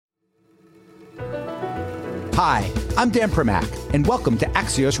Hi, I'm Dan Primack, and welcome to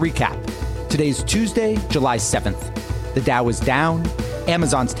Axios Recap. Today's Tuesday, July 7th. The Dow is down,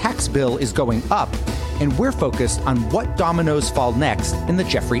 Amazon's tax bill is going up, and we're focused on what dominoes fall next in the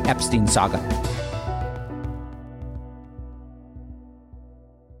Jeffrey Epstein saga.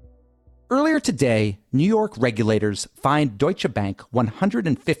 Earlier today, New York regulators fined Deutsche Bank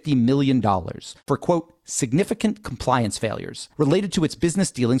 $150 million for, quote, significant compliance failures related to its business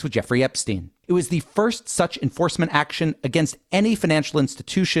dealings with Jeffrey Epstein. It was the first such enforcement action against any financial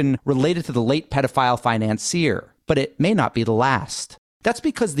institution related to the late pedophile financier, but it may not be the last. That's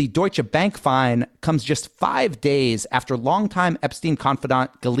because the Deutsche Bank fine comes just 5 days after longtime Epstein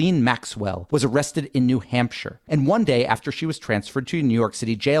confidant Ghislaine Maxwell was arrested in New Hampshire, and 1 day after she was transferred to a New York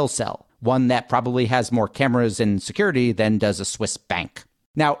City jail cell, one that probably has more cameras and security than does a Swiss bank.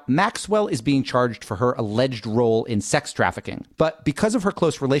 Now, Maxwell is being charged for her alleged role in sex trafficking, but because of her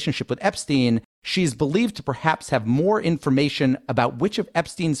close relationship with Epstein, she's believed to perhaps have more information about which of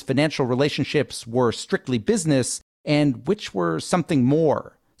Epstein's financial relationships were strictly business and which were something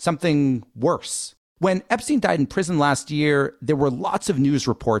more, something worse. When Epstein died in prison last year, there were lots of news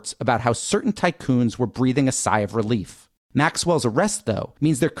reports about how certain tycoons were breathing a sigh of relief. Maxwell's arrest, though,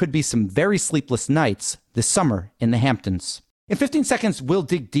 means there could be some very sleepless nights this summer in the Hamptons. In 15 seconds, we'll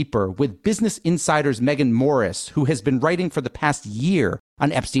dig deeper with Business Insider's Megan Morris, who has been writing for the past year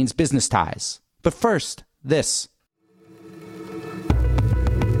on Epstein's business ties. But first, this.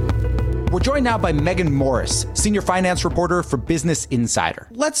 We're joined now by Megan Morris, senior finance reporter for Business Insider.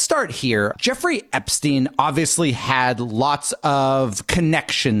 Let's start here. Jeffrey Epstein obviously had lots of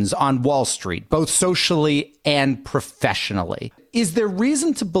connections on Wall Street, both socially and professionally. Is there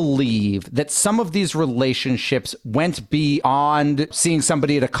reason to believe that some of these relationships went beyond seeing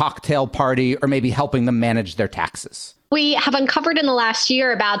somebody at a cocktail party or maybe helping them manage their taxes? We have uncovered in the last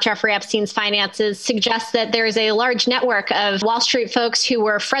year about Jeffrey Epstein's finances suggests that there is a large network of Wall Street folks who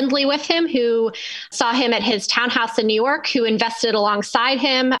were friendly with him, who saw him at his townhouse in New York, who invested alongside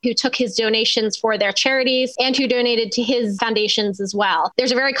him, who took his donations for their charities, and who donated to his foundations as well.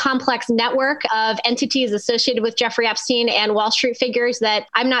 There's a very complex network of entities associated with Jeffrey Epstein and Wall Street figures that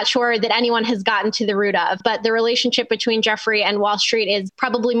I'm not sure that anyone has gotten to the root of. But the relationship between Jeffrey and Wall Street is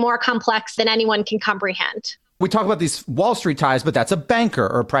probably more complex than anyone can comprehend. We talk about these Wall Street ties, but that's a banker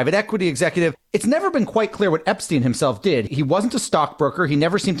or a private equity executive. It's never been quite clear what Epstein himself did. He wasn't a stockbroker. He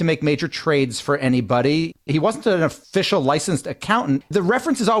never seemed to make major trades for anybody. He wasn't an official licensed accountant. The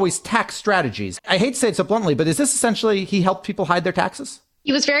reference is always tax strategies. I hate to say it so bluntly, but is this essentially he helped people hide their taxes?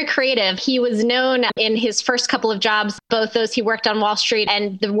 He was very creative. He was known in his first couple of jobs, both those he worked on Wall Street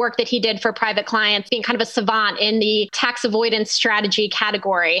and the work that he did for private clients, being kind of a savant in the tax avoidance strategy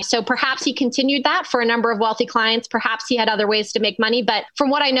category. So perhaps he continued that for a number of wealthy clients. Perhaps he had other ways to make money. But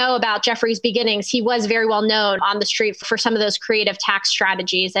from what I know about Jeffrey's beginnings, he was very well known on the street for some of those creative tax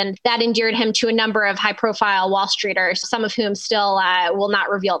strategies. And that endeared him to a number of high profile Wall Streeters, some of whom still will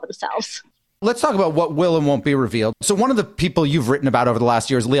not reveal themselves. Let's talk about what will and won't be revealed. So one of the people you've written about over the last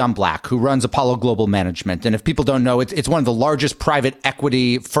year is Leon Black, who runs Apollo Global Management. And if people don't know, it's one of the largest private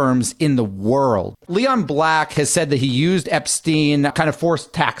equity firms in the world. Leon Black has said that he used Epstein kind of for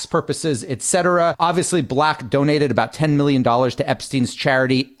tax purposes, etc. Obviously, Black donated about $10 million to Epstein's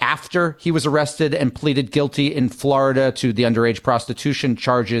charity after he was arrested and pleaded guilty in Florida to the underage prostitution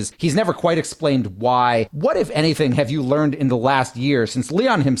charges. He's never quite explained why. What, if anything, have you learned in the last year, since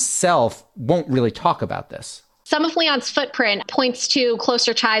Leon himself won't really talk about this? Some of Leon's footprint points to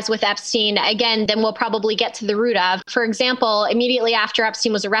closer ties with Epstein, again, than we'll probably get to the root of. For example, immediately after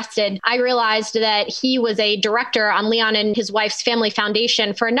Epstein was arrested, I realized that he was a director on Leon and his wife's family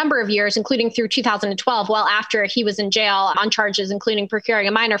foundation for a number of years, including through 2012, well after he was in jail on charges, including procuring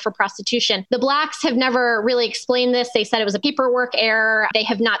a minor for prostitution. The Blacks have never really explained this. They said it was a paperwork error. They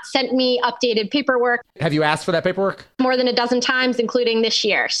have not sent me updated paperwork. Have you asked for that paperwork? More than a dozen times, including this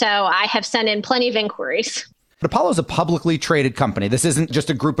year. So I have sent in plenty of inquiries. But Apollo is a publicly traded company. This isn't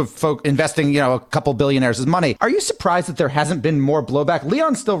just a group of folk investing, a couple billionaires' money. Are you surprised that there hasn't been more blowback?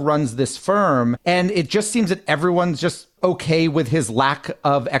 Leon still runs this firm, and it just seems that everyone's just okay with his lack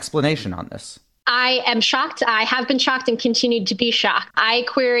of explanation on this. I am shocked. I have been shocked and continued to be shocked. I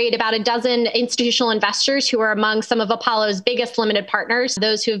queried about a dozen institutional investors who are among some of Apollo's biggest limited partners,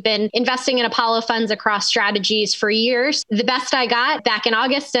 those who have been investing in Apollo funds across strategies for years. The best I got back in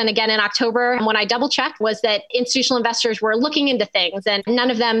August and again in October, when I double checked, was that institutional investors were looking into things and none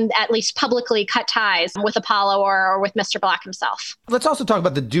of them at least publicly cut ties with Apollo or with Mr. Black himself. Let's also talk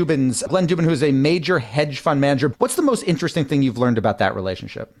about the Dubins. Glenn Dubin, who is a major hedge fund manager. What's the most interesting thing you've learned about that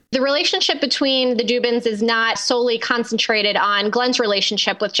relationship? The relationship between the Dubins is not solely concentrated on Glenn's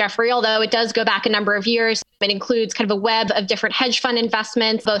relationship with Jeffrey, although it does go back a number of years. It includes kind of a web of different hedge fund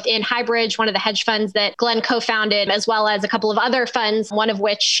investments, both in Highbridge, one of the hedge funds that Glenn co-founded, as well as a couple of other funds, one of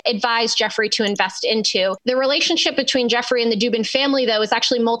which advised Jeffrey to invest into. The relationship between Jeffrey and the Dubin family, though, is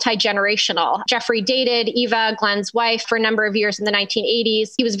actually multi-generational. Jeffrey dated Eva, Glenn's wife, for a number of years in the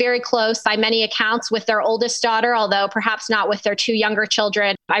 1980s. He was very close by many accounts with their oldest daughter, although perhaps not with their two younger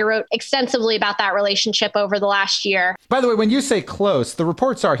children. I wrote extensively about that relationship over the last year. By the way, when you say close, the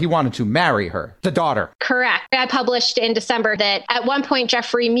reports are he wanted to marry her, the daughter. Correct. I published in December that at one point,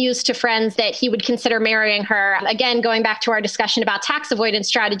 Jeffrey mused to friends that he would consider marrying her. Again, going back to our discussion about tax avoidance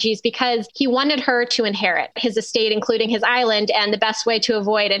strategies, because he wanted her to inherit his estate, including his island. And the best way to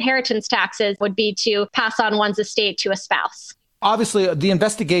avoid inheritance taxes would be to pass on one's estate to a spouse. Obviously, the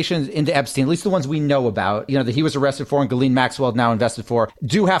investigations into Epstein, at least the ones we know about, that he was arrested for and Ghislaine Maxwell now invested for,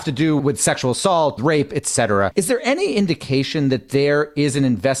 do have to do with sexual assault, rape, etc. Is there any indication that there is an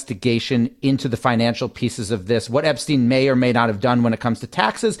investigation into the financial pieces of this, what Epstein may or may not have done when it comes to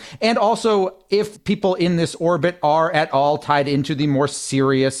taxes, and also if people in this orbit are at all tied into the more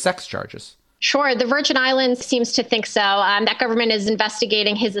serious sex charges? Sure. The Virgin Islands seems to think so. That government is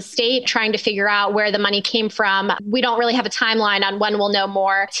investigating his estate, trying to figure out where the money came from. We don't really have a timeline on when we'll know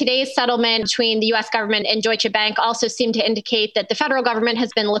more. Today's settlement between the U.S. government and Deutsche Bank also seemed to indicate that the federal government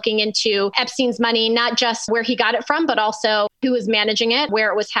has been looking into Epstein's money, not just where he got it from, but also who was managing it,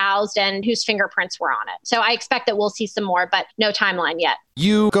 where it was housed, and whose fingerprints were on it. So I expect that we'll see some more, but no timeline yet.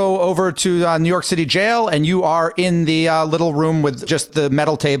 You go over to New York City jail and you are in the little room with just the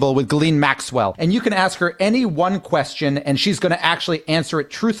metal table with Ghislaine Maxwell. And you can ask her any one question and she's going to actually answer it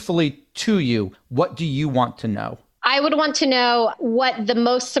truthfully to you. What do you want to know? I would want to know what the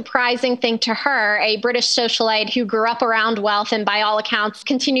most surprising thing to her, a British socialite who grew up around wealth and by all accounts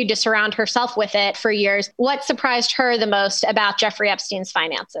continued to surround herself with it for years, what surprised her the most about Jeffrey Epstein's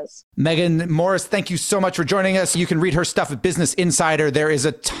finances? Megan Morris, thank you so much for joining us. You can read her stuff at Business Insider. There is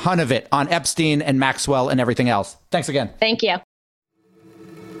a ton of it on Epstein and Maxwell and everything else. Thanks again. Thank you.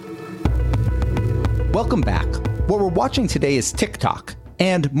 Welcome back. What we're watching today is TikTok.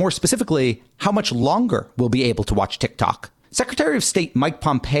 And more specifically, how much longer we'll be able to watch TikTok. Secretary of State Mike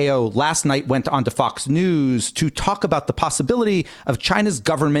Pompeo last night went on to Fox News to talk about the possibility of China's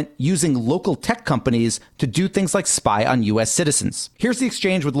government using local tech companies to do things like spy on U.S. citizens. Here's the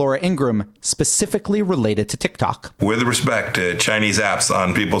exchange with Laura Ingraham, specifically related to TikTok. With respect to Chinese apps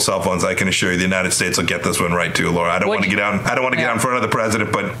on people's cell phones, I can assure you the United States will get this one right too, Laura. I don't want to get out in front of the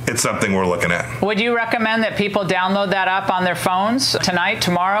president, but it's something we're looking at. Would you recommend that people download that app on their phones tonight,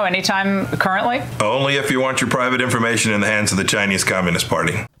 tomorrow, anytime currently? Only if you want your private information in the hands of the Chinese Communist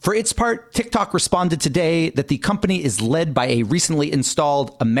Party. For its part, TikTok responded today that the company is led by a recently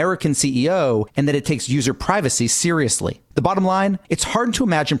installed American CEO and that it takes user privacy seriously. The bottom line, it's hard to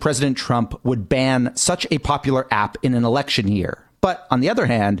imagine President Trump would ban such a popular app in an election year. But on the other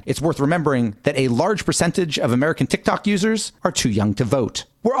hand, it's worth remembering that a large percentage of American TikTok users are too young to vote.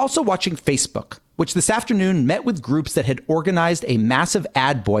 We're also watching Facebook, which this afternoon met with groups that had organized a massive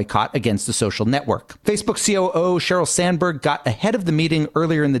ad boycott against the social network. Facebook COO Sheryl Sandberg got ahead of the meeting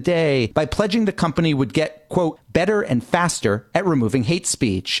earlier in the day by pledging the company would get, quote, better and faster at removing hate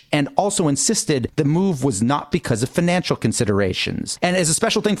speech, and also insisted the move was not because of financial considerations. And as a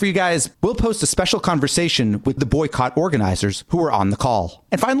special thing for you guys, we'll post a special conversation with the boycott organizers who were on the call.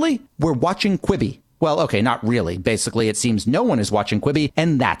 And finally, we're watching Quibi. Well, okay, not really. Basically, it seems no one is watching Quibi,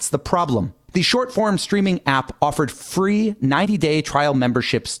 and that's the problem. The short-form streaming app offered free 90-day trial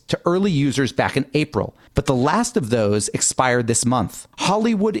memberships to early users back in April, but the last of those expired this month.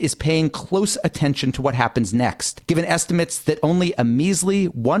 Hollywood is paying close attention to what happens next, given estimates that only a measly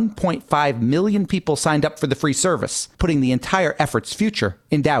 1.5 million people signed up for the free service, putting the entire effort's future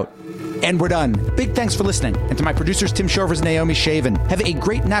in doubt. And we're done. Big thanks for listening. And to my producers, Tim Shovers and Naomi Shaven, have a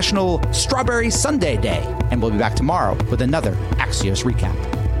great National Strawberry Sundae Day. And we'll be back tomorrow with another Axios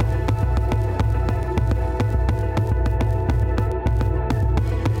Recap.